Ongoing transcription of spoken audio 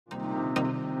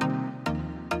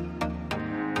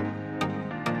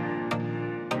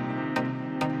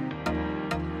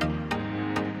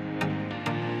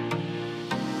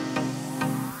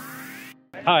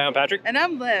Hi, I'm Patrick. And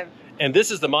I'm Liv. And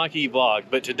this is the Mach-E vlog,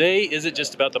 but today isn't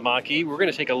just about the Mach-E. We're going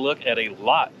to take a look at a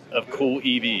lot of cool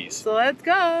EVs. So let's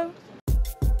go.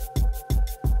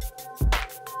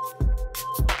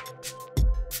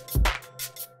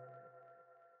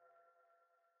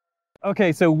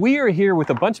 Okay, so we are here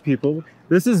with a bunch of people.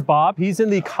 This is Bob. He's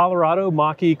in the Colorado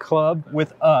Mach-E Club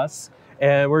with us.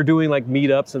 And we're doing like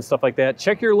meetups and stuff like that.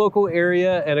 Check your local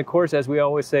area. And of course, as we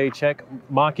always say, check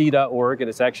Mach-E.org, and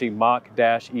it's actually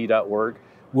mach-e.org.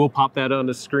 We'll pop that on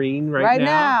the screen right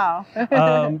now.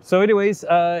 So anyways,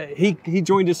 he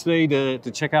joined us today to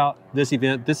check out this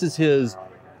event. This is his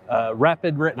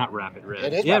Rapid Red, not Rapid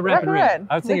Red. It is Rapid Red.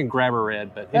 I was thinking Grabber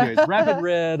Red, but anyways, Rapid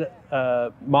Red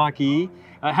Mach-E.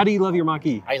 How do you love your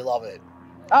Mach-E? I love it.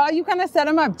 You kind of set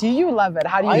him up. Do you love it?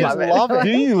 How do you love it? I love it. Do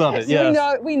you love it?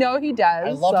 Yes. We know he does.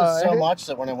 I loved it so much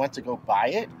that when I went to go buy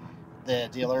it, the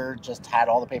dealer just had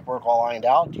all the paperwork all lined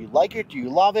out. Do you like it? Do you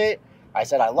love it? I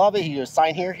said, I love it. He goes,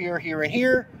 sign here, here, here, and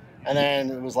here. And then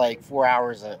it was like 4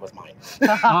 hours and it was mine.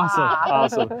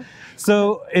 Awesome.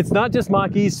 So it's not just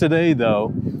Mach-E's today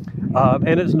though.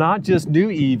 And it's not just new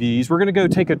EVs. We're gonna go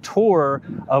take a tour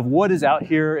of what is out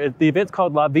here. The event's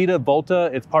called La Vida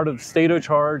Volta. It's part of State of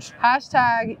Charge.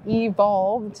 Hashtag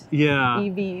evolved. Yeah.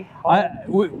 EV.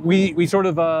 We sort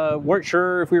of weren't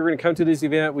sure if we were gonna come to this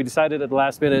event. We decided at the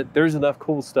last minute, there's enough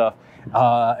cool stuff.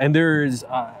 And there's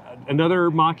another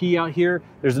Mach-E out here.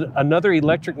 There's another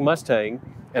electric Mustang.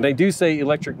 And I do say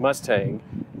electric Mustang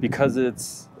because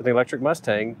it's an electric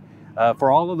Mustang.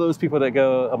 For all of those people that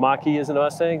go, a Mach-E isn't a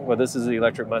Mustang, well, this is the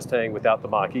electric Mustang without the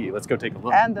Mach-E. Let's go take a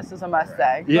look. And this is a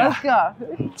Mustang. Yeah. Let's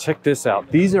go. Check this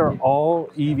out. These are all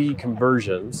EV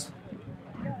conversions.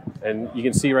 And you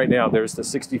can see right now, there's the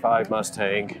 65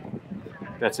 Mustang.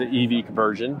 That's an EV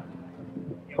conversion.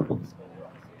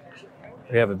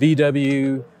 We have a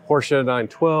VW, Porsche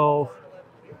 912.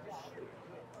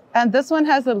 And this one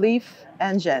has a Leaf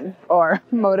engine or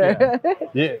motor.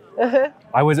 Yeah.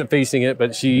 I wasn't facing it,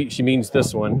 but she means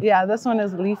this one. Yeah, this one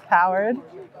is Leaf powered.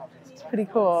 It's pretty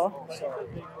cool.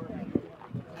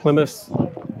 Plymouth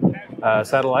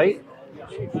Satellite.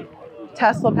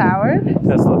 Tesla powered.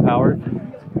 Tesla powered.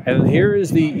 And here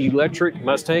is the electric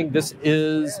Mustang. This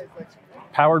is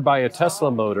powered by a Tesla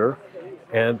motor.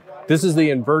 And this is the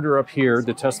inverter up here.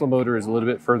 The Tesla motor is a little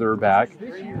bit further back.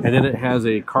 And then it has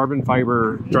a carbon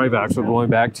fiber drive axle going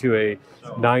back to a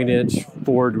 9-inch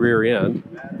Ford rear end.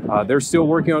 They're still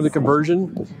working on the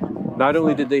conversion. Not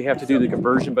only did they have to do the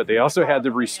conversion, but they also had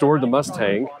to restore the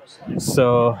Mustang.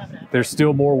 So there's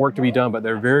still more work to be done, but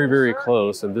they're very, very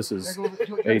close. And this is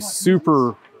a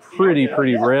super pretty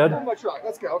red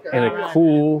and a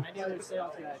cool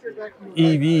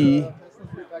EV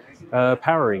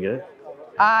powering it.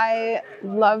 I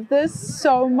love this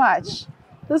so much.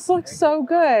 This looks so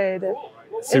good.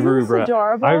 Subaru Brat.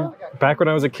 Adorable? Back when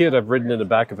I was a kid, I've ridden in the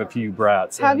back of a few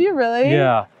Brats. Have you really?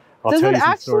 Yeah. Does it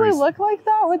actually look like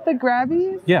that with the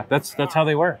grabbies? Yeah, that's how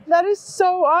they were. That is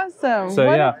so awesome. So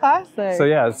what yeah. a classic. So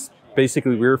yeah, it's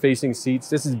basically rear-facing seats.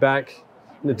 This is back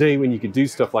in the day when you could do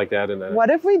stuff like that.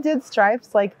 What if we did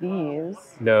stripes like these?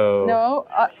 No. No?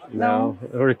 No.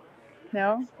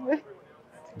 No?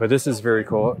 But this is very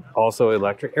cool. Also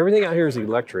electric. Everything out here is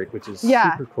electric, which is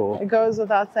super cool. It goes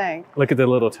without saying. Look at the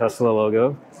little Tesla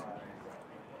logo.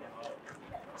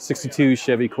 62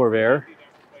 Chevy Corvair.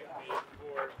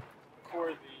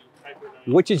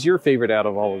 Which is your favorite out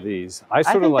of all of these? I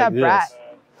sort of like this. Brat.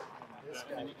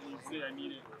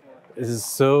 This is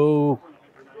so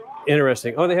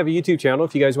interesting. Oh, they have a YouTube channel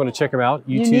if you guys want to check them out.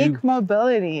 YouTube. Unique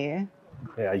Mobility.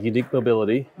 Yeah, Unique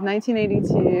Mobility.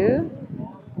 1982.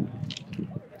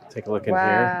 Take a look in here.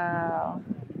 Wow.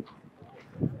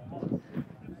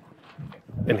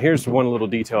 And here's one little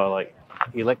detail I like.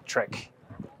 Electric.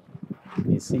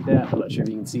 You see that? I'm not sure if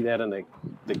you can see that on the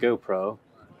GoPro.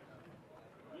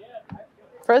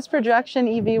 First projection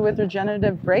EV with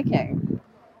regenerative braking.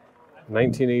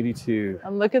 1982.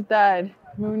 And look at that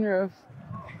moonroof.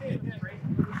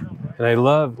 And I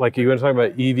love, like you want to talk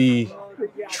about EV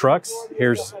trucks?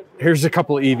 Here's a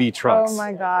couple of EV trucks. Oh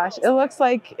my gosh. It looks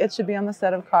like it should be on the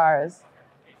set of Cars.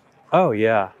 Oh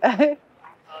yeah.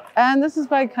 And this is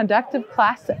by Conductive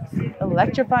Classics,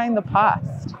 electrifying the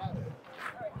past.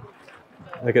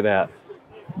 Look at that.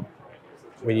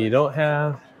 When you don't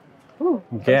have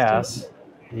gas,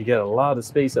 you get a lot of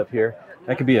space up here.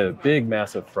 That could be a big,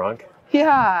 massive frunk.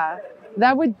 Yeah,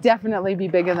 that would definitely be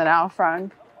bigger than our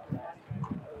frunk.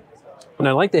 And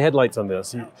I like the headlights on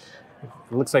this. It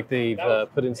looks like they've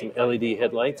put in some LED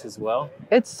headlights as well.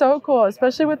 It's so cool,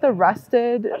 especially with the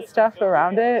rusted stuff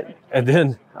around it. And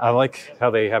then I like how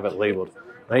they have it labeled.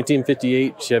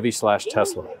 1958 Chevy /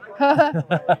 Tesla.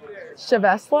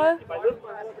 Chevesla,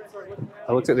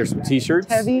 I looked at there's some t-shirts.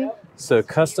 Chevy. So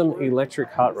custom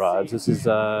electric hot rods. This is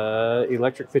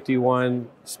Electric 51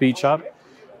 Speed Shop,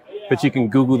 but you can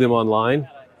Google them online.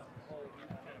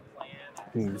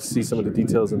 You can see some of the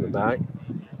details in the back.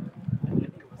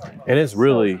 And it's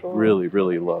really, cool.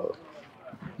 really low.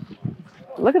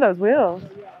 Look at those wheels.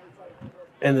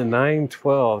 And the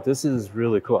 912, this is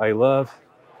really cool. I love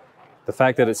the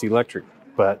fact that it's electric,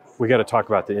 but we got to talk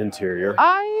about the interior.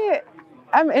 I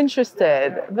am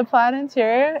interested. The plaid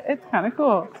interior, it's kind of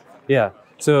cool. Yeah.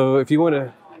 So if you want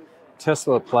a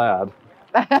Tesla plaid,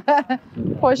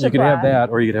 Porsche you can plaid. have that,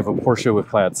 or you can have a Porsche with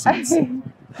plaid seats.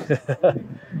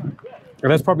 And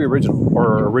that's probably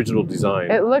original design.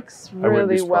 It looks wouldn't be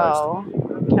really surprised. well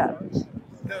kept.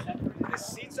 The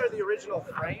seats are the original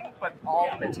frame, but all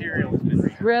material has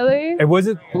been Really? And was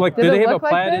it like, Did did it they have a look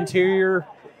like plaid this? interior?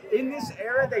 In this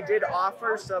era, they did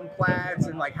offer some plaids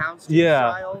and like houndstooth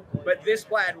Yeah. style, but this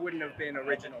plaid wouldn't have been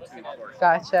original to the Porsche.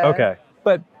 Gotcha. Okay.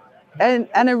 But An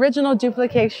original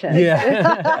duplication.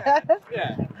 yeah.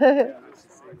 Yeah.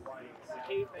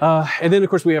 And And then of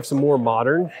course we have some more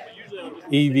modern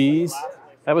EVs.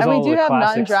 That was we all do the have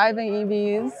classics. non-driving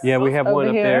EVs. Yeah, we have one over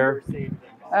up here.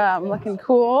 there. Looking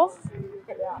cool.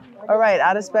 All right,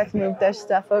 Out of Spec moved their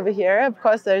stuff over here. Of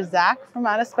course, there's Zach from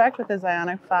Out of Spec with his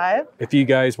Ioniq 5. If you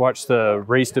guys watch the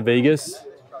Race to Vegas,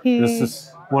 this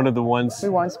is one of the ones. We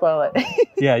won't spoil it.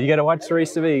 Yeah, you got to watch the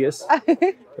Race to Vegas.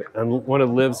 And one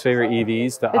of Liv's favorite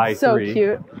EVs, the i3. It's so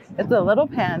cute. It's a little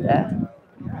panda.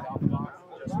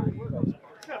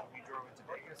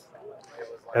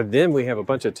 And then we have a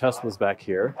bunch of Teslas back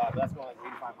here. That's going like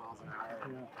 85 miles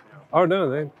an hour. Oh no,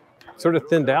 they sort of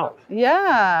thinned out.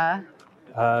 Yeah.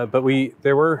 But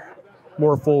there were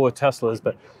more full with Teslas,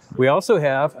 but we also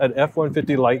have an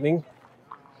F-150 Lightning.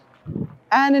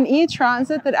 And an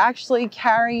e-Transit that actually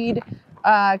carried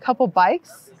a couple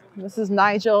bikes. This is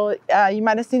Nigel. You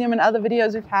might have seen him in other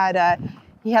videos we've had.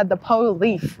 He had the Poe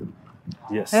Leaf.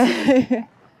 Yes.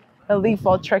 A Leaf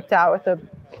all tricked out with a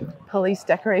police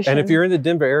decoration. And if you're in the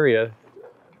Denver area,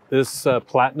 this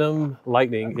Platinum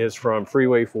Lightning is from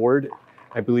Freeway Ford.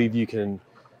 I believe you can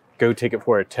go take it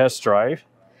for a test drive.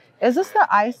 Is this the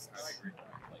ice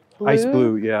blue? Ice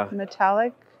blue, yeah.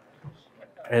 Metallic?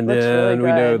 And Looks then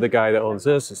really we know good. the guy that owns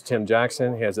this is Tim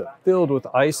Jackson. He has it filled with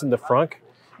ice in the front.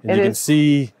 And It you can is-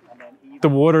 see the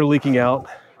water leaking out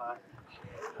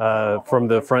from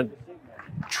the front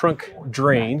trunk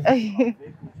drain.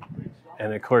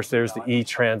 And of course, there's the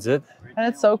e-Transit. And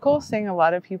it's so cool seeing a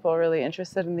lot of people really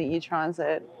interested in the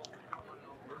e-Transit.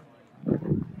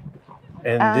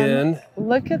 And then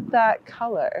Look at that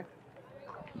color.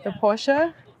 The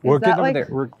Porsche? we're Is that getting over like- there.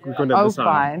 We're going down Oh, this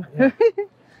aisle. fine.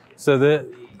 So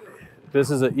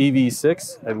this is an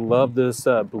EV6. I love this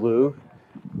blue.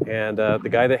 And the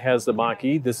guy that has the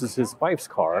Mach-E, this is his wife's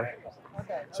car.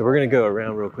 So we're going to go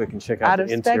around real quick and check out Out the of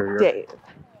Spec interior. Dave.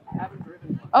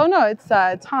 Oh, no, it's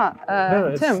Tom. No,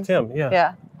 it's Tim. Tim, yeah.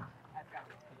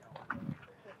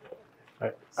 Yeah.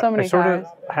 So many I sort cars.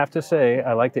 of have to say,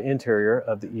 I like the interior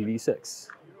of the EV6.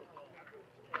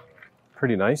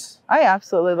 Pretty nice. I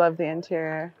absolutely love the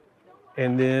interior.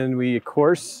 And then we, of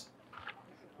course,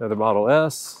 another Model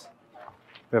S.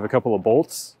 We have a couple of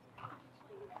Bolts.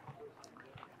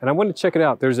 And I want to check it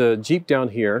out. There's a Jeep down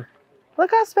here.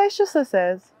 Look how spacious this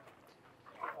is.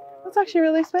 That's actually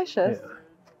really spacious.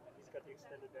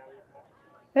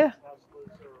 Yeah.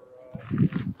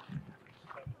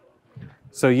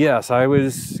 So yes, I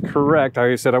was correct.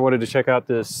 I said I wanted to check out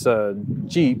this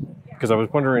Jeep because I was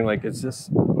wondering, like, is this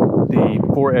the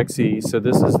 4xe? So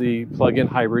this is the plug-in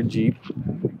hybrid Jeep.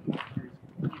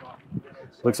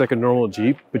 Looks like a normal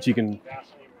Jeep, but you can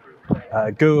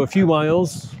go a few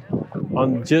miles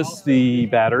on just the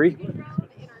battery.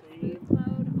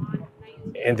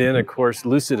 And then, of course,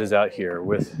 Lucid is out here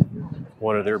with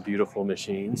one of their beautiful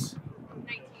machines.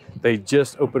 They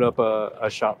just opened up a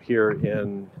shop here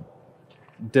in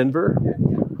Denver.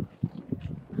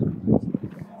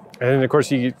 And of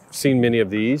course, you've seen many of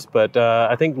these, but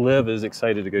I think Liv is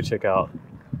excited to go check out.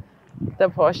 The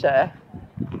Porsche.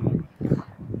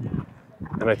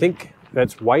 And I think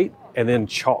that's white and then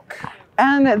chalk.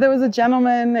 And there was a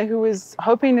gentleman who was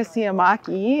hoping to see a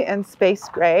Mach-E in space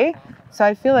gray. So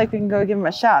I feel like we can go give him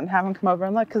a shout and have him come over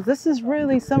and look, because this is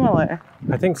really similar.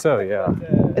 I think so, yeah.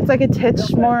 It's like a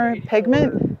titch more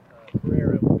pigment.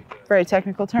 Very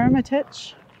technical term, a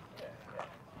titch.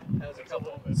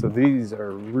 So these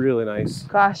are really nice.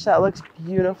 Gosh, that looks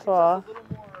beautiful.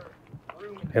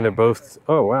 And they're both,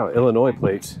 oh wow, Illinois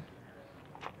plates.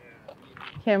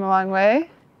 Came a long way.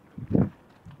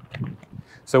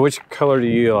 So which color do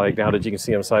you like now that you can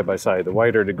see them side by side, the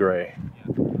white or the gray?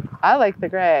 I like the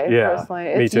gray, Yeah, personally.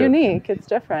 me It's too. unique. It's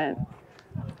different.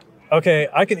 Okay,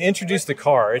 I can introduce the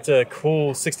car. It's a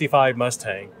cool 65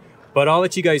 Mustang, but I'll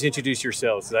let you guys introduce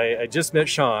yourselves. I just met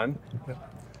Sean.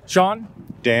 Sean?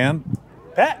 Dan?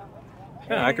 Pat?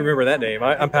 Yeah, I can remember that name.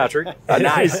 I'm Patrick.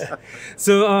 Nice.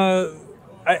 So,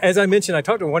 as I mentioned, I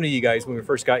talked to one of you guys when we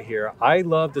first got here. I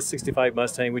love the 65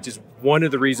 Mustang, which is one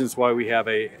of the reasons why we have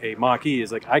a Mach-E.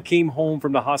 Is like I came home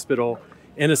from the hospital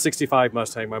in a 65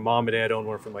 Mustang. My mom and dad owned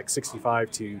one from like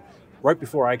 65 to right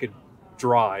before I could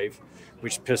drive,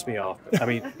 which pissed me off. I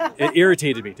mean, it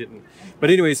irritated me, didn't? But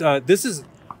anyways, this is,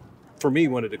 for me,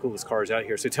 one of the coolest cars out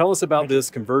here. So tell us about this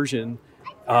conversion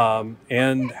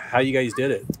and how you guys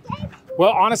did it.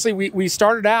 Well, honestly, we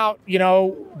started out, you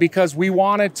know, because we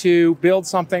wanted to build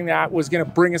something that was going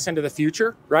to bring us into the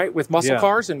future, right? With muscle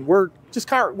cars, and we're just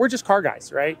car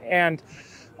guys, right? And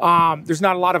there's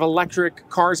not a lot of electric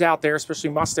cars out there, especially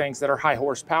Mustangs, that are high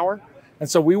horsepower. And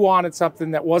so we wanted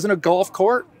something that wasn't a golf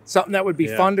court, something that would be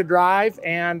fun to drive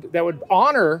and that would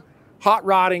honor hot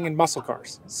rodding and muscle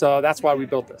cars. So that's why we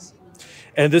built this.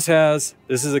 And this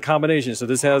is a combination. So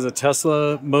this has a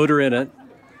Tesla motor in it.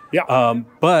 Yeah.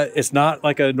 But it's not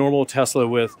like a normal Tesla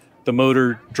with the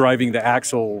motor driving the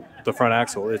axle, the front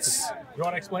axle. It's. You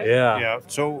want to explain? Yeah. Yeah,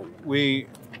 so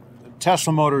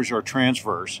Tesla motors are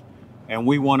transverse, and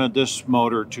we wanted this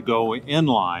motor to go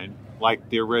inline like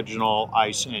the original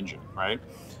ICE engine, right?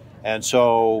 And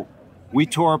so we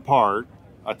tore apart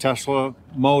a Tesla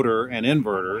motor and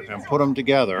inverter and put them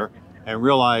together and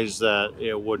realized that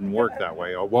it wouldn't work that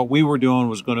way. Or what we were doing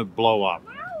was going to blow up.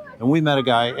 And we met a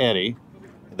guy, Eddie,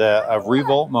 of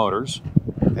Revolt Motors,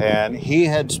 and he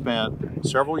had spent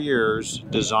several years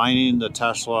designing the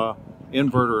Tesla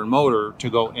inverter and motor to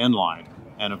go inline.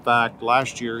 And in fact,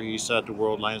 last year he set the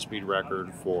world land speed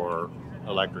record for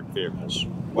electric vehicles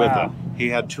with it. He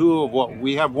had two of what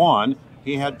we have one,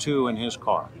 he had two in his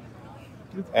car.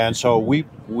 And so we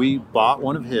bought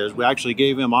one of his. We actually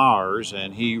gave him ours,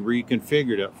 and he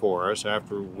reconfigured it for us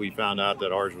after we found out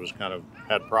that ours was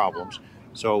had problems.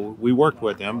 So we worked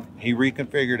with him. He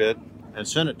reconfigured it and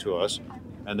sent it to us,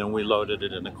 and then we loaded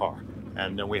it in the car.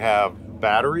 And then we have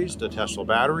batteries, the Tesla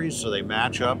batteries, so they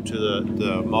match up to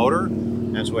the motor.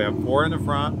 And so we have 4 in the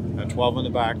front and 12 in the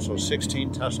back, so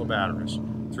 16 Tesla batteries,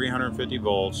 350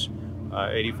 volts,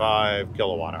 85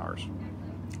 kilowatt hours.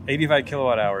 85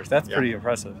 kilowatt hours. That's pretty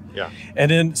impressive. Yeah.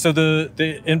 And then, so the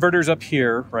inverter's up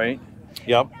here, right?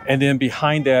 Yep. And then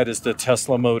behind that is the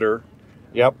Tesla motor.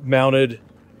 Yep. Mounted,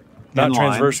 not In line.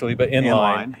 transversely, but in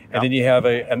line. Yep. And then you have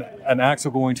an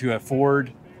axle going to a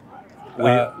Ford.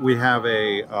 We have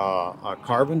a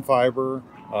carbon fiber.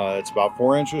 It's about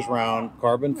 4 inches round,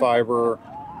 carbon fiber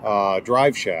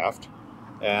drive shaft,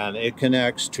 and it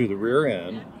connects to the rear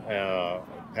end.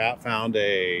 Pat found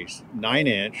a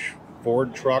 9-inch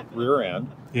Ford truck rear end,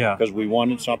 because we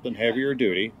wanted something heavier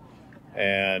duty,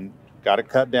 and got it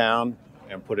cut down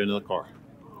and put into the car.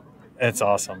 That's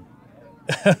awesome.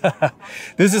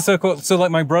 This is so cool. So like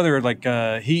my brother, like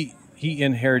he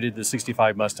inherited the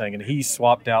 65 Mustang, and he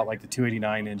swapped out like the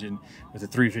 289 engine with the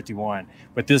 351,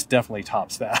 but this definitely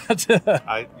tops that.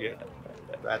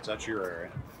 That's your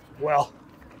area. Well,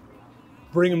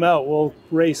 bring them out. We'll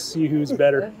race, see who's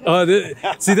better.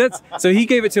 So he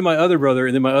gave it to my other brother,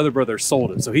 and then my other brother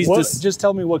sold it. So he's just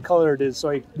tell me what color it is, so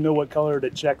I know what color to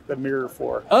check the mirror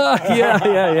for.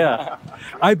 Yeah.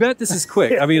 I bet this is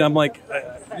quick. I mean, I'm like,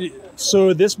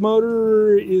 so this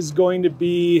motor is going to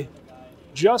be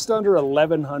just under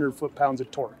 1,100 foot-pounds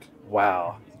of torque.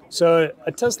 Wow. So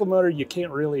a Tesla motor, you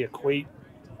can't really equate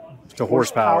to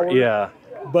horsepower. Yeah.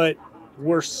 But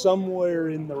we're somewhere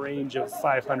in the range of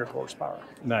 500 horsepower.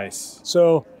 Nice.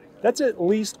 So that's at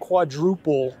least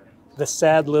quadruple the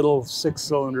sad little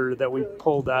 6-cylinder that we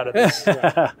pulled out of this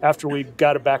after we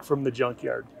got it back from the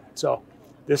junkyard. So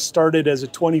this started as a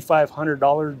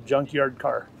 $2,500 junkyard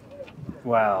car.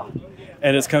 Wow.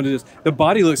 And it's come to this. The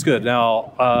body looks good.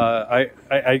 Now,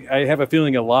 I have a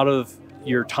feeling a lot of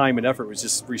your time and effort was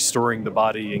just restoring the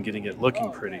body and getting it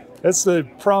looking pretty. That's the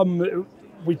problem.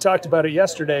 We talked about it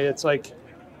yesterday. It's like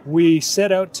we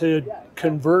set out to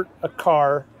convert a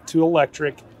car to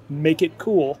electric, make it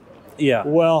cool. Yeah.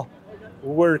 Well,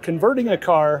 we're converting a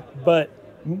car, but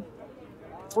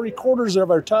 3/4 of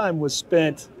our time was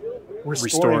spent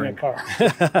restoring a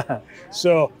car.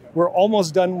 So we're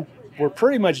almost done. We're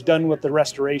pretty much done with the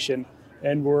restoration,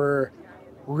 and we're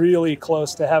really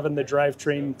close to having the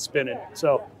drivetrain spinning.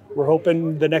 So we're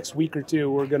hoping the next week or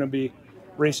two we're going to be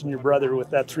racing your brother with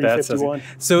that 351.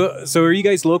 So are you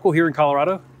guys local here in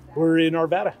Colorado? We're in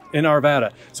Arvada. In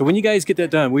Arvada. So when you guys get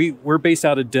that done, we're based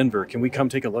out of Denver. Can we come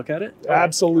take a look at it?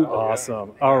 Absolutely.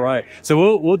 Awesome. All right.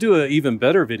 So we'll do an even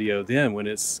better video then when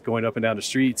it's going up and down the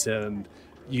streets, and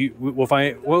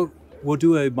we'll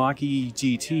do a Mach-E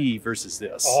GT versus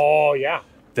this. Oh yeah.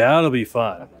 That'll be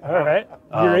fun. All right.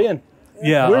 You're in.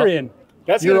 Yeah. We're in.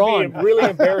 That's going to be really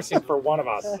embarrassing for one of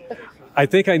us. I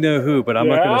think I know who, but I'm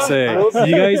not going to say.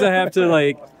 You guys have to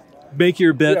like make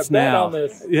your bets now. On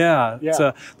this. Yeah.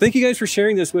 So thank you guys for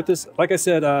sharing this with us. Like I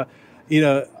said,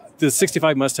 the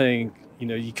 65 Mustang,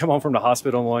 you come home from the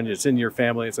hospital one, it's in your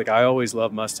family. It's like, I always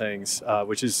love Mustangs,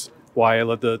 which is why I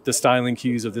love the styling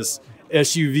cues of this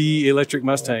SUV electric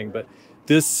Mustang. But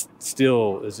this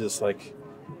still is just like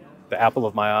the apple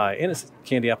of my eye, and it's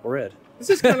candy apple red. This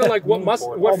is kind of like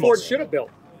what Ford should have built.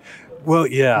 Well,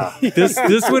 yeah, this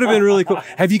would have been really cool.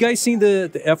 Have you guys seen the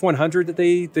F100 that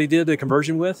they did the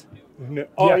conversion with? No.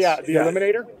 Oh yes. The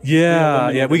Eliminator.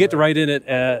 Yeah. We get to ride in it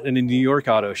in a New York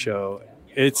Auto Show.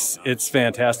 It's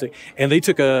fantastic, and they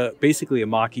took basically a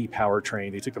Mach-E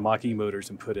powertrain. They took the Mach-E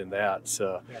motors and put in that.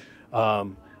 So,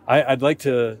 I'd like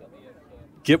to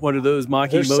get one of those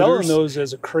Mach-E motors. They're selling those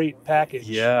as a crate package.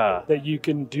 Yeah. That you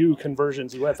can do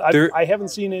conversions with. I haven't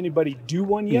seen anybody do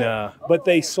one yet, but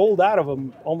they sold out of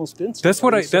them almost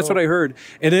instantly. That's what I heard,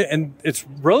 and it's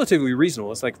relatively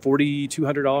reasonable. It's like $4,200,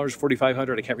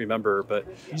 $4,500. I can't remember, but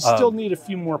you still need a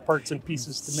few more parts and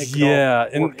pieces to make it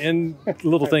all work. and a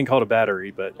little thing called a battery,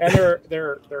 but and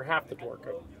they're half the torque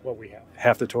of what we have.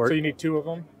 Half the torque. So you need two of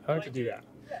them to do that.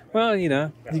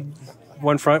 Well,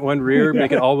 one front, one rear,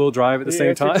 make it all-wheel drive at the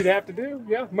same time. That's what you'd have to do.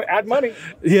 Yeah, add money.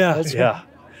 Yeah.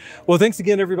 Well, thanks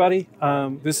again, everybody.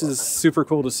 This is super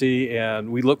cool to see,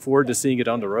 and we look forward to seeing it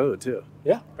on the road too.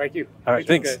 Yeah, thank you. All right,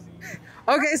 thanks.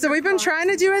 Okay, so we've been trying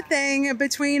to do a thing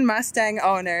between Mustang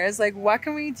owners, like what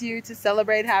can we do to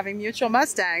celebrate having mutual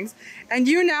Mustangs? And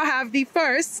you now have the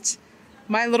first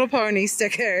My Little Pony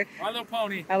sticker. My Little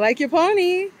Pony. I like your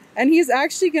pony. And he's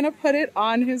actually gonna put it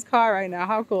on his car right now.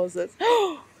 How cool is this?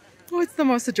 Oh, it's the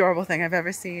most adorable thing I've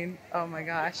ever seen. Oh my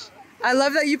gosh. I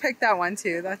love that you picked that one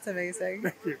too. That's amazing.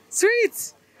 Thank you.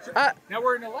 Sweet. Now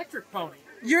we're an electric pony.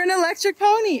 You're an electric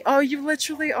pony. Oh, you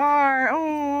literally are.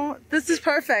 Oh, this is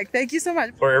perfect. Thank you so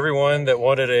much. For everyone that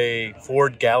wanted a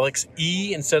Ford Galaxy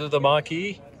E instead of the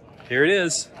Mach-E, here it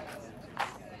is.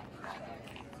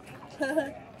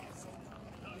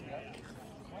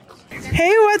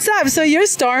 Hey, what's up? So you're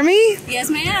Stormy? Yes,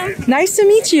 ma'am. Nice to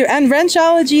meet you. And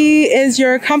Wrenchology is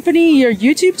your company, your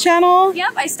YouTube channel?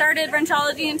 Yep, I started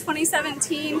Wrenchology in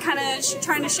 2017, kind of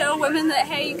trying to show women that,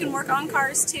 hey, you can work on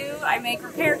cars too. I make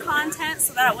repair content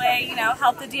so that way,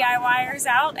 help the DIYers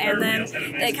out. And then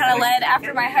it kind of led,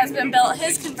 after my husband built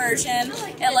his conversion,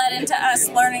 it led into us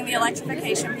learning the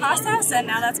electrification process. And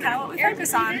now that's kind of what we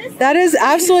focus on. That is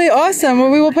absolutely awesome.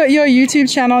 Well, we will put your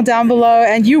YouTube channel down below.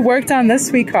 And you worked on this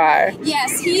sweet car.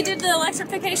 Yes, he did the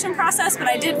electrification process, but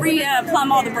I did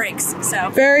plumb all the brakes. So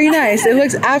very nice. It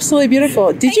looks absolutely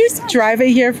beautiful. Did you drive it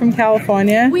here from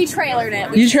California? We trailered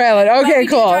it. You trailered. Okay,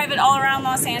 cool. We drive it all around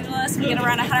Los Angeles. We get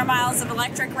around 100 miles of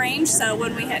electric range. So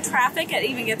when we hit traffic, it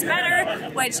even gets better.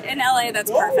 Which in LA, that's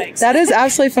perfect. That is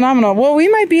absolutely phenomenal. Well, we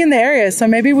might be in the area, so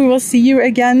maybe we will see you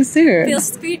again soon.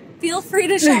 Feel free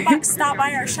to stop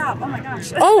by our shop. Oh my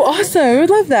gosh. Oh, awesome. We would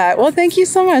love that. Well, thank you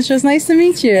so much. It was nice to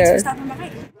meet you. Thanks for stopping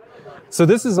by. So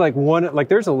this is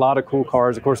there's a lot of cool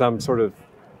cars. Of course, I'm sort of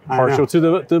partial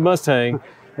to the Mustang.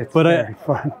 It's but very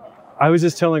fun. I was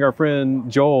just telling our friend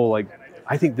Joel,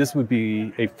 I think this would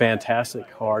be a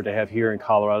fantastic car to have here in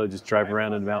Colorado, just driving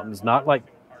around in the mountains, not like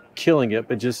killing it,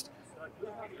 but just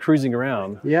cruising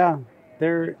around. Yeah,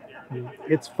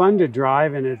 it's fun to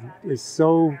drive, and it is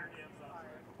so,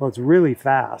 well, it's really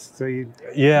fast. So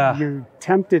you're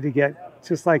tempted to get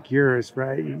just like yours,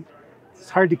 right? It's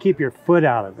hard to keep your foot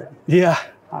out of it. Yeah.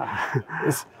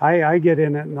 I get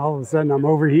in it and all of a sudden I'm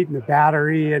overheating the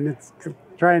battery and it's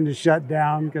trying to shut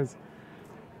down because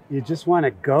you just want to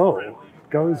go. It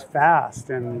goes fast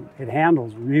and it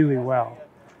handles really well.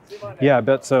 Yeah, I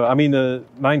bet so. I mean, the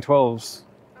 912s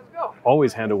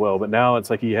always handle well, but now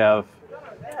it's like you have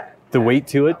the weight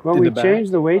to it. Well, we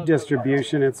changed the weight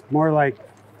distribution. It's more like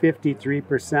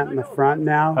 53% in the front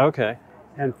now. Okay.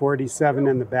 And 47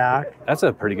 in the back. That's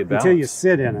a pretty good balance. Until you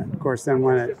sit in it. Of course, then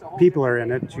when people are in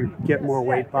it, you get more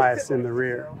weight bias in the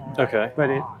rear. Okay. But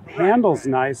it handles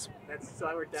nice.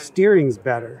 Steering's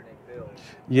better.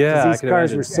 Yeah. These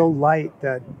cars were so light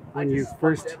that when you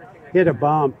first hit a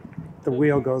bump, the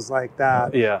wheel goes like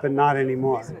that. Yeah. But not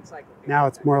anymore. Now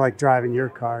it's more like driving your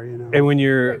car, And when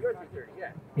you're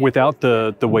without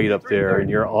the weight up there and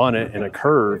you're on it in a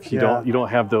curve, you don't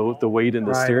have the weight in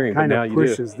the steering, but now you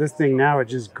do. This thing now, it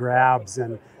just grabs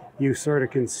and you sort of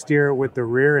can steer it with the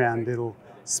rear end. It'll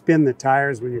spin the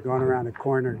tires when you're going around a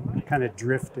corner, kind of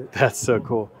drift it. That's so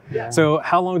cool. Yeah. So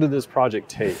how long did this project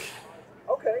take?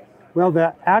 Well,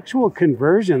 the actual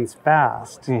conversion's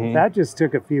fast. That just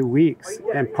took a few weeks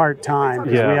and part-time.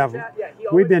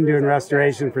 We've been doing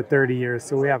restoration for 30 years,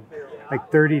 so we have like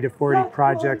 30 to 40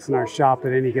 projects in our shop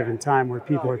at any given time where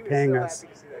people are paying us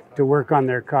to work on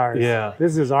their cars. Yeah.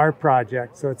 This is our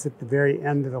project, so it's at the very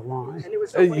end of the line.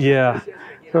 Yeah.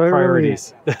 So it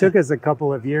Priorities. really took us a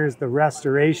couple of years. The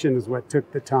restoration is what took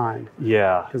the time.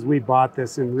 Yeah. Because we bought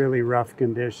this in really rough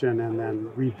condition and then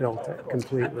rebuilt it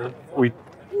completely.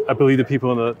 I believe the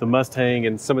people in the Mustang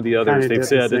and some of the others, they've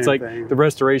said it's like the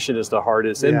restoration is the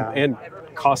hardest and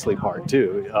costly part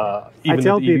too. Even I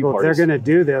tell people if they're going to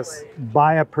do this,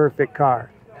 buy a perfect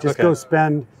car. Just go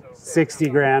spend 60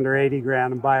 grand or 80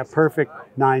 grand and buy a perfect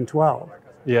 912.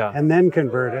 Yeah. And then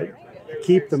convert it,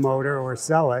 keep the motor or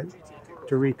sell it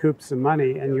to recoup some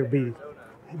money, and you'll be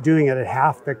doing it at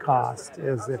half the cost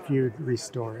as if you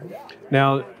restore it.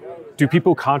 Now, do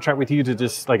people contract with you to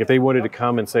just, like, if they wanted to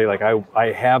come and say, like,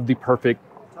 I have the perfect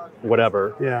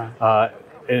whatever,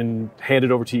 and hand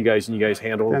it over to you guys, and you guys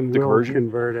handle the conversion?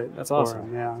 Convert it. That's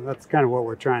awesome. Yeah, that's kind of what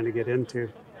we're trying to get into.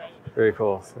 Very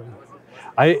cool. So,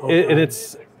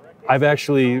 I've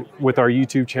actually, with our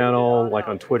YouTube channel, like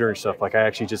on Twitter and stuff, like I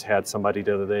actually just had somebody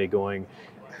the other day going,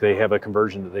 they have a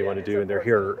conversion that they want to do, and they're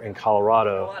here in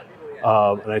Colorado.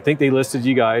 And I think they listed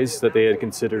you guys that they had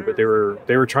considered, but they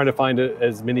were trying to find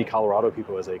as many Colorado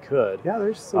people as they could. Yeah,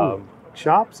 there's some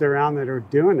shops around that are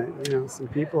doing it. You know, some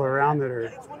people around that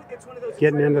are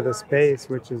getting into the space,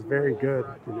 which is very good.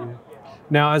 You know?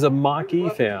 Now, as a Mach-E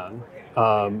fan,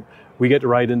 we get to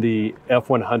ride in the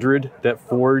F100 that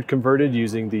Ford converted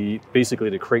using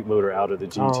basically the crate motor out of the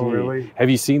GT. Oh, really? Have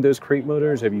you seen those crate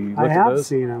motors? Have you looked at those? I have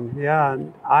seen them, yeah.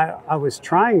 And I was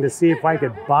trying to see if I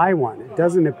could buy one. It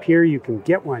doesn't appear you can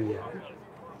get one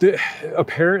yet.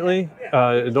 Apparently,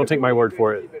 don't take my word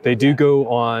for it, they do go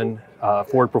on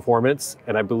Ford Performance,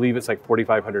 and I believe it's like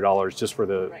 $4,500 just for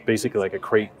basically like a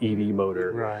crate EV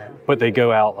motor. Right. But they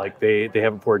go out, like they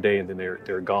have it for a day and then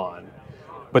they're gone.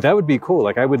 But that would be cool.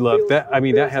 Like I would love that. I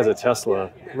mean, that has a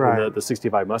Tesla, right. the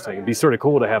 65 Mustang. It'd be sort of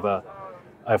cool to have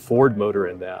a Ford motor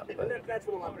in that. But.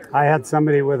 I had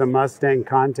somebody with a Mustang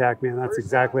contact me, and that's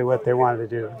exactly what they wanted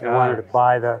to do. They wanted to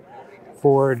buy the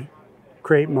Ford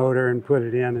crate motor and put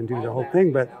it in and do the whole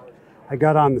thing. But I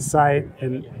got on the site,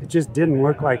 and it just didn't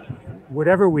look like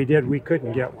whatever we did, we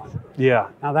couldn't get one. Yeah.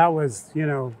 Now that was,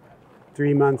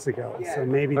 3 months ago. So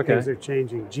maybe things are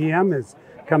changing. GM is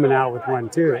coming out with one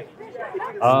too.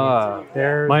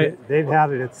 They've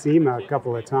had it at SEMA a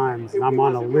couple of times, and I'm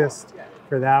on a list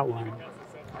for that one.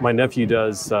 My nephew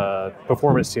does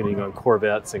performance tuning on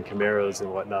Corvettes and Camaros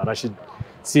and whatnot. I should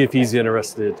see if he's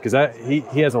interested, because he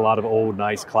has a lot of old,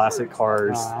 nice, classic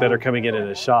cars that are coming in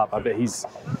his shop. I bet he's...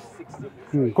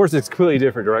 Of course, it's a completely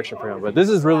different direction for him, but this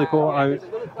is really cool.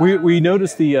 We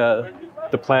noticed the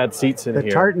plaid seats in here.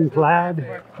 The tartan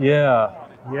plaid. Yeah.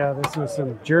 Yeah, this was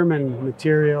some German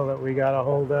material that we got a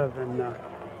hold of, and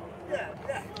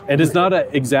it's not an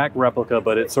exact replica,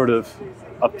 but it's sort of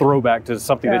a throwback to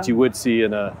something that you would see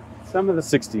in some of the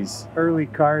 60s. Early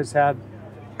cars had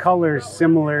colors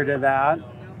similar to that.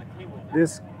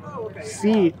 This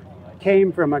seat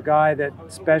came from a guy that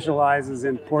specializes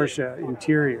in Porsche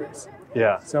interiors.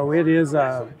 Yeah. So it is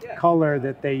a color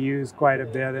that they use quite a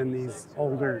bit in these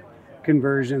older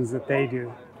conversions that they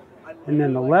do. And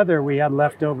then the leather we had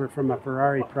left over from a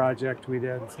Ferrari project we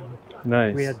did. So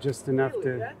nice. We had just enough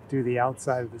to do the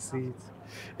outside of the seats.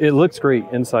 It looks great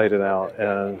inside and out.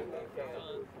 And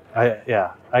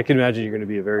I can imagine you're going to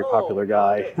be a very popular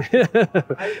guy.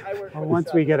 Well,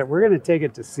 once we get it, we're going to take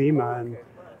it to SEMA. And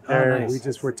nice. We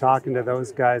just were talking to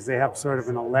those guys. They have sort of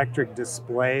an electric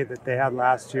display that they had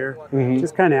last year.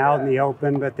 Just kind of out in the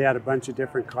open, but they had a bunch of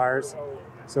different cars.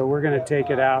 So we're going to take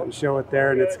it out and show it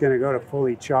there, and it's going to go to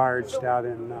fully charged out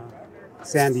in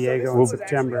San Diego in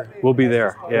September. We'll be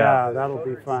there. Yeah, that'll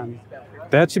be fun.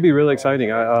 That should be really exciting.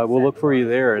 We'll look for you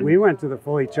there. And... We went to the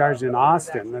fully charged in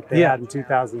Austin that they had in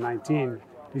 2019.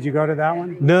 Did you go to that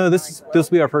one? No, this will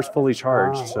be our first fully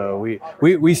charged. So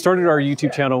we started our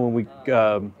YouTube channel when we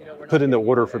put in the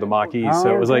order for the Mach-E.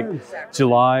 So it was like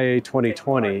July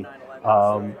 2020.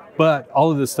 But all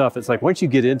of this stuff, it's like once you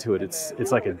get into it, it's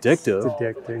like addictive. It's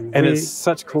addicting. And it's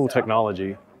such cool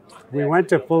technology. We went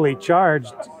to fully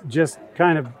charged just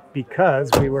kind of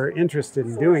because we were interested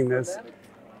in doing this.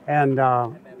 And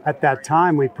at that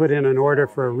time, we put in an order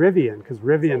for a Rivian because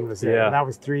Rivian was there. That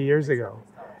was 3 years ago.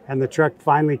 And the truck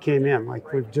finally came in.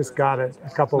 Like we've just got it a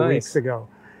couple of weeks ago.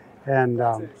 And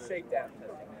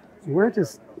we're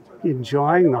just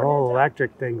enjoying the whole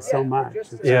electric thing so much.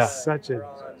 It's just such a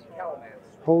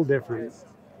whole different,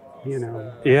 you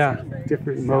know,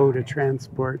 different mode of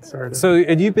transport sort of. So,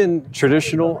 and you've been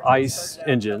traditional ICE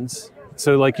engines.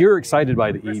 So like you're excited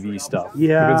by the EV stuff.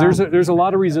 Yeah. Because there's a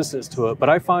lot of resistance to it, but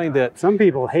I find that some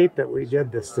people hate that we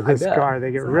did this to this car.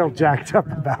 They get real jacked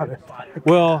up about it.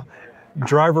 Well,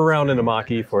 drive around in a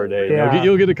Mach-E for a day. Yeah.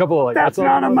 You'll get a couple of like, that's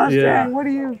not a Mustang. Yeah. What are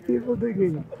you people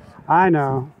thinking? I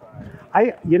know.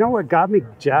 You know what got me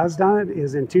jazzed on it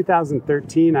is in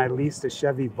 2013, I leased a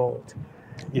Chevy Volt.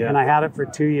 Yeah. And I had it for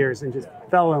 2 years and just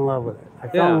fell in love with it. I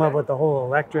fell in love with the whole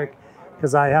electric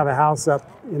because I have a house up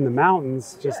in the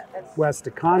mountains just west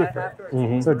of Conifer.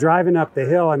 So driving up the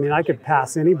hill, I mean, I could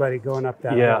pass anybody going up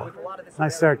that hill. And I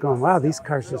started going, wow, these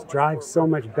cars just drive so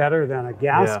much better than a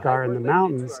gas car in the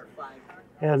mountains.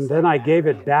 And then I gave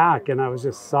it back and I was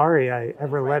just sorry I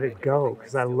ever let it go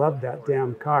because I loved that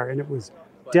damn car. And it was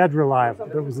dead reliable.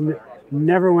 It was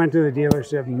never went to the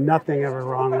dealership, nothing ever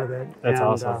wrong with it. That's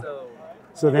awesome.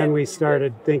 So then we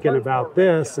started thinking about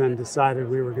this and decided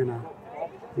we were gonna,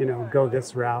 you know, go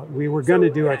this route. We were gonna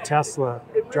do a Tesla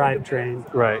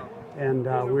drivetrain. Right. And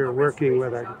we were working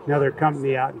with another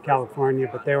company out in California,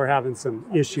 but they were having some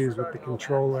issues with the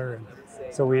controller. And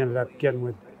so we ended up getting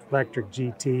with Electric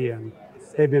GT, and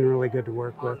they've been really good to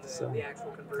work with. So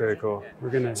very cool. We're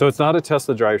gonna. So it's not a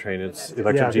Tesla drivetrain; it's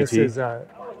Electric GT. This is a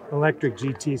Electric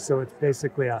GT, so it's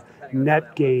basically a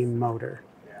net gain motor.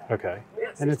 Okay.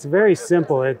 And it's very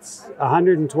simple. It's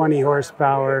 120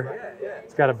 horsepower.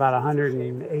 It's got about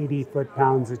 180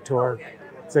 foot-pounds of torque.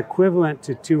 It's equivalent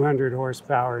to 200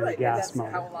 horsepower in a gas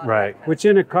motor. Right. Which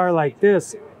in a car like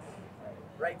this,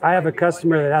 I have a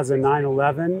customer that has a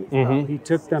 911. He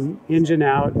took the engine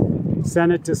out,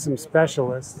 sent it to some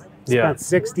specialists, spent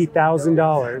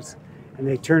 $60,000, and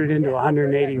they turned it into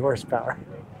 180 horsepower.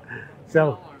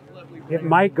 So it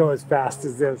might go as fast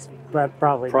as this, but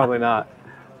probably not.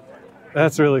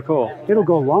 That's really cool. It'll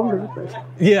go longer. But...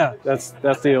 yeah, that's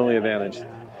the only advantage.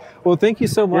 Well, thank you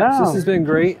so much. Yeah. This has been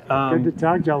great. Good to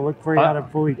talk to you. I'll look for you out of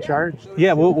fully charged.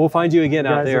 Yeah, we'll find you again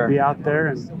out there. Will be out there,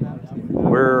 and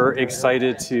we're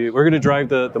excited to. We're going to drive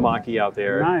the Mach-E out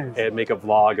there and make a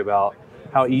vlog about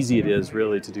how easy it is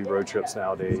really to do road trips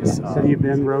nowadays. So you've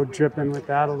been road tripping with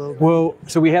that a little bit? Well,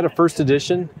 so we had a first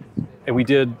edition, and we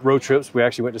did road trips. We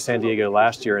actually went to San Diego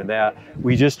last year, and that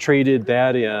we just traded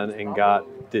that in and got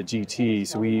the GT.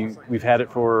 So we've had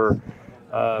it for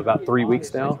about 3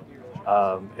 weeks now,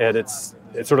 and it's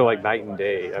sort of like night and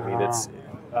day. I mean, it's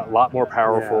a lot more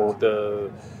powerful.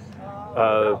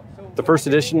 The first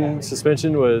edition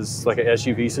suspension was like an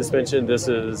SUV suspension. This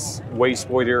is way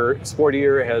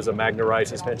sportier. It has a Magna Ride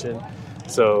suspension,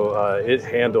 so it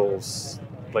handles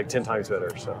like 10 times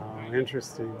better. So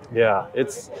interesting. Yeah,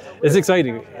 it's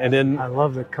exciting. And then I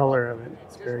love the color of it.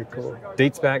 It's very cool.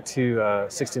 Dates back to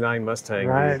 69 Mustang.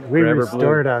 Right. We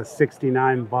restored a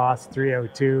 69 Boss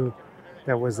 302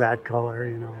 that was that color,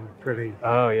 you know, pretty.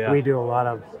 Oh yeah. We do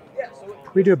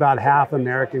about half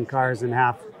American cars and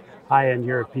half high-end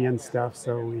European stuff.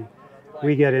 So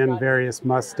we get in various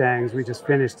Mustangs. We just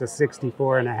finished a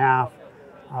 64 and a half,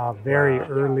 very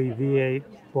early V8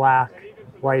 black,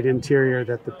 white interior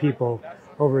that the people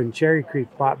over in Cherry Creek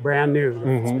bought brand new.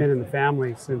 It's been in the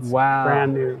family since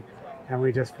brand new. And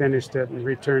we just finished it and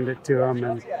returned it to them.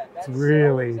 And it's a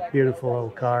really beautiful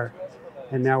old car.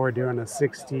 And now we're doing a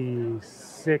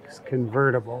 66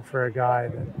 convertible for a guy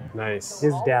that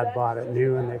his dad bought it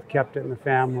new, and they've kept it in the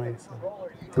family. So.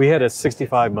 We had a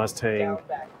 65 Mustang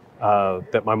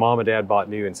that my mom and dad bought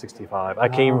new in 65. I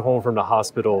came home from the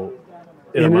hospital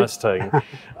in a Mustang.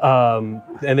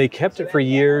 And they kept it for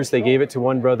years. They gave it to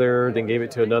one brother, then gave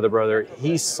it to another brother.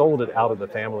 He sold it out of the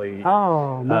family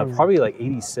probably like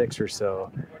 86 or so.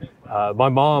 My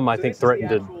mom, I think, threatened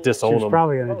to disown him. She's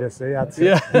probably going to disown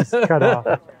him. He's cut off,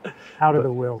 out of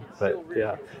the will. But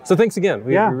yeah. So thanks again.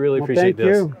 We really appreciate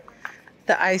this. Thank you.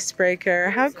 The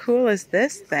icebreaker. How cool is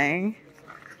this thing?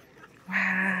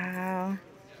 Wow.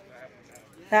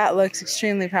 That looks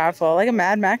extremely powerful, like a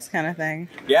Mad Max kind of thing.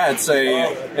 Yeah, it's a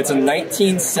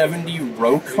 1970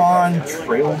 Rokon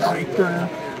Trailbreaker.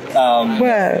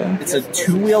 Whoa. It's a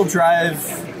two-wheel drive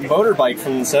motorbike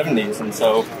from the 70s, and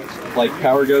so like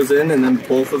power goes in and then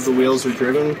both of the wheels are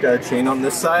driven, got a chain on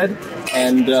this side,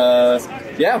 and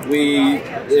yeah,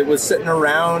 it was sitting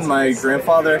around. My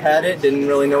grandfather had it, didn't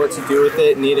really know what to do with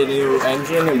it, needed a new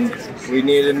engine, and we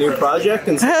needed a new project,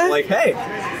 and so like, hey,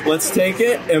 let's take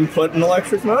it and put an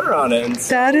electric motor on it. And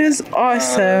so, that is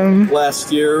awesome.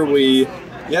 Last year we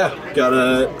got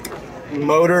a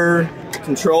motor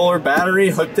controller, battery,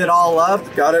 hooked it all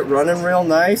up, got it running real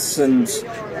nice, and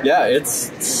yeah,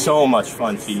 it's so much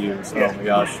fun to use. Oh my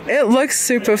gosh. It looks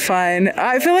super fun.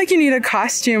 I feel like you need a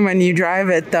costume when you drive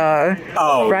it though.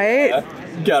 Oh, right? Yeah.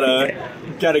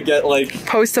 Gotta get like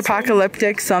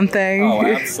post-apocalyptic something. Oh,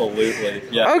 absolutely.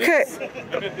 Yeah. Okay.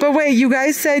 But wait, you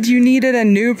guys said you needed a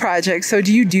new project, so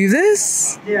do you do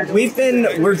this?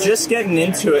 We're just getting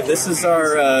into it. This is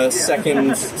our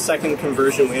second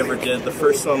conversion we ever did. The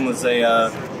first one was a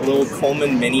little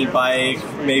Coleman mini bike,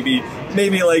 maybe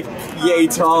like yay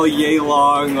tall, yay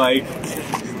long, like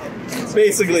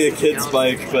basically a kid's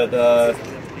bike,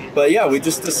 but yeah, we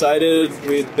just decided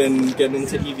we'd been getting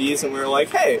into EVs and we were like,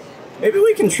 hey, maybe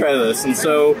we can try this. And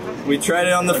so we tried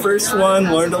it on the first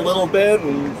one, learned a little bit,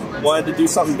 and wanted to do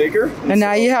something bigger. And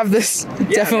now you have this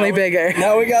definitely bigger.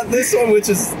 Now we got this one, which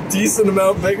is a decent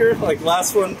amount bigger. Like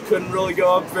last one couldn't really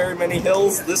go up very many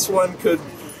hills. This one could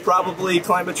probably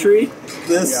climb a tree.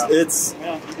 It's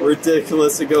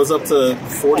ridiculous. It goes up to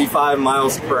 45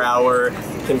 miles per hour,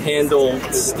 can handle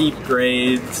steep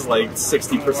grades, like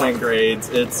 60% grades.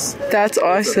 That's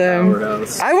awesome.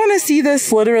 I want to see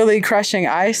this literally crushing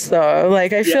ice though.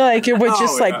 Like I feel like it would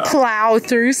just like plow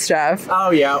through stuff.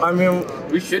 Oh yeah, I mean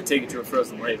we should take it to a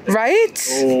frozen lake. Right?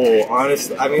 Oh,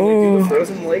 honestly, I mean they do the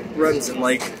frozen lake runs in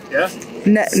like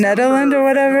Netherlands or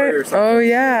whatever. Oh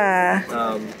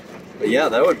yeah. But yeah,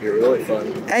 that would be really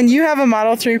fun. And you have a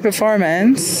Model 3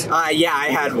 Performance. Yeah, I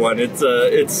had one.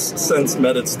 It's since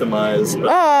met its demise. But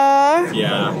aww.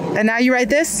 Yeah. And now you ride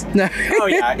this? No. Oh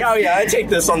yeah, I take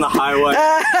this on the highway.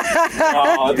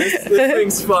 Oh, this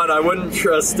thing's fun. I wouldn't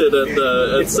trust it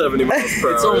at 70 miles per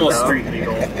hour. It's almost street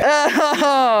legal.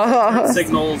 Oh.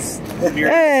 Signals.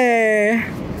 Hey.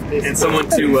 And someone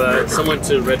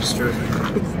to register.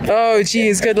 Oh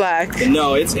geez, good luck.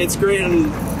 No, it's great.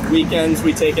 And weekends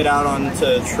we take it out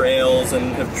onto trails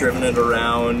and have driven it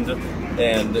around,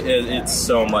 and it's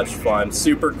so much fun.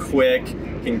 Super quick,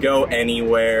 can go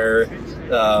anywhere.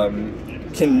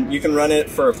 You can run it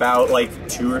for about like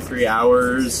 2 or 3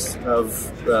 hours of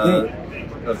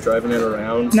driving it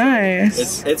around.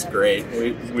 Nice. It's great.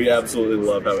 We absolutely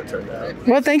love how it turned out.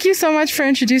 Well, thank you so much for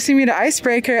introducing me to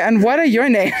Icebreaker. And what are your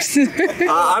names?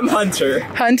 I'm Hunter.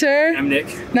 Hunter? I'm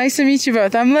Nick. Nice to meet you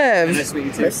both. I'm Liv. Nice to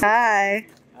meet you too. Hi.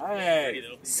 Hi.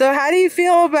 So how do you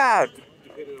feel about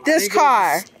this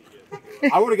car?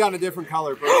 I would have gotten a different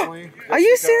color personally. Are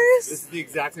you serious? This is the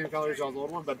exact same color as y'all's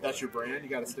old one, but that's your brand. You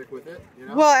got to stick with it. You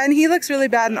know? Well, and he looks really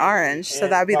bad in orange, so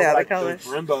that'd be the other color. The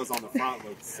Brimbos on the front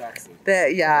look sexy.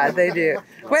 Yeah, they do.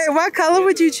 Wait, what color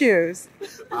would you choose?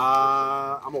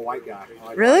 I'm a white guy.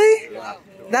 Really? Yeah.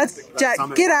 That's Jack.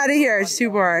 Get out of here. It's too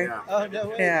boring. Yeah. Oh, no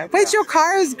way. Yeah. Wait, your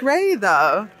car is gray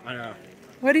though. I know.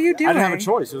 What are you doing? I didn't have a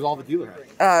choice. It was all the dealer had.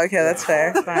 Oh, okay, that's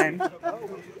fair. Fine.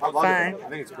 I love it. I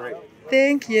think it's great.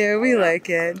 Thank you. We like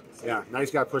it. Yeah, now you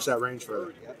just got to push that range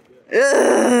further.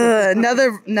 Ugh,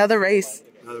 another race.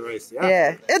 Another race, yeah.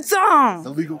 Yeah, it's on.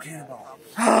 The legal cannonball.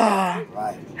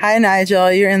 Right. Hi,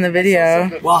 Nigel. You're in the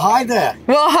video. Well, hi there.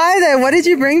 Well, hi there. What did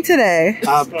you bring today?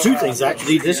 2 things,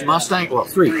 actually. This Mustang, well,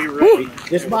 3. Really.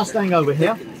 This Mustang over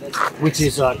here, which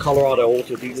is Colorado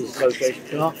Auto Dealers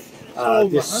Association car.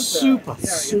 This super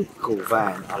cool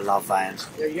van. I love vans.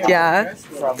 Yeah.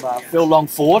 From Phil Long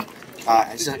Ford.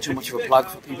 It's not too much of a plug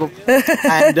for people.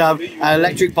 And an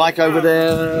electric bike over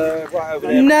there, right over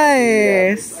there.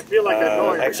 Nice. I feel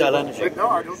like XL Energy.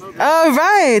 Oh,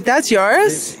 right. That's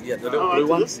yours? Yeah, the little blue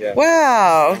ones. Yeah.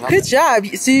 Wow. Good job.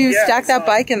 So you stacked that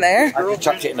bike in there? I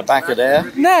chucked it in the back of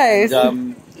there. Nice.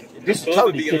 And, this is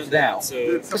totally kitted out.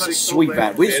 This is a sweet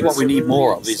van. This is what we need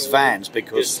more of, these vans,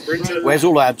 because where's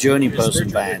all our journey person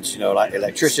vans, you know, like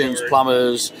electricians,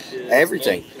 plumbers,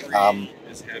 everything.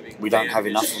 We don't have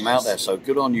enough of them out there, so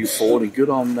good on you, Ford, and good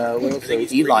on the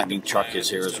E-Lightning truck is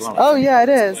here as well. Oh, yeah, it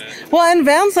is. Well, and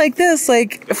vans like this,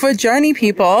 like for journey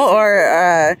people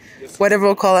or whatever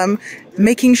we'll call them,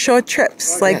 making short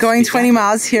trips, like going 20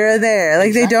 miles here or there.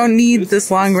 Like they don't need this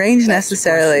long range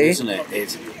necessarily. Isn't it?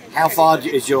 It's how far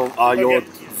is your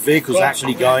vehicle's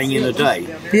actually going in a day?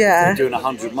 Yeah. Doing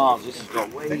 100 miles. This has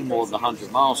got way more than 100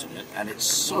 miles in it, and it's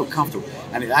so comfortable.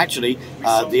 And it actually,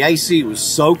 the AC was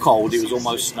so cold, it was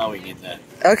almost snowing in there.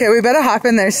 Okay, we better hop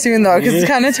in there soon, though, because it's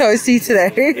kind of toasty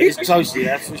today. It's toasty,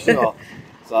 that's for sure.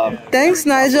 So, thanks,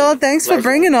 Nigel. Thanks for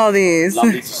bringing all these.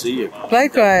 Lovely to see you.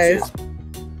 Likewise.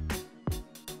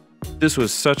 This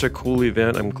was such a cool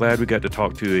event. I'm glad we got to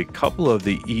talk to a couple of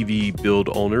the EV build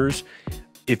owners.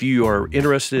 If you are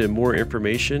interested in more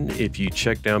information, if you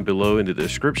check down below in the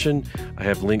description, I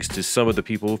have links to some of the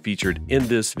people featured in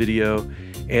this video.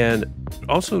 And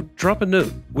also drop a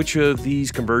note, which of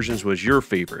these conversions was your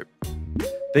favorite?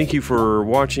 Thank you for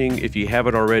watching. If you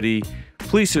haven't already,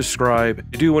 please subscribe.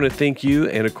 I do want to thank you,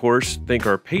 and of course, thank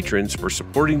our patrons for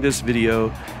supporting this video,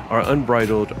 our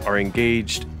Unbridled, our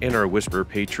Engaged, and our Whisper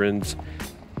patrons.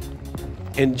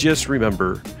 And just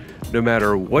remember, no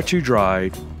matter what you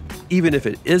drive, even if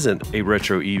it isn't a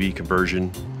retro EV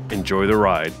conversion, enjoy the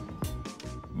ride.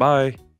 Bye.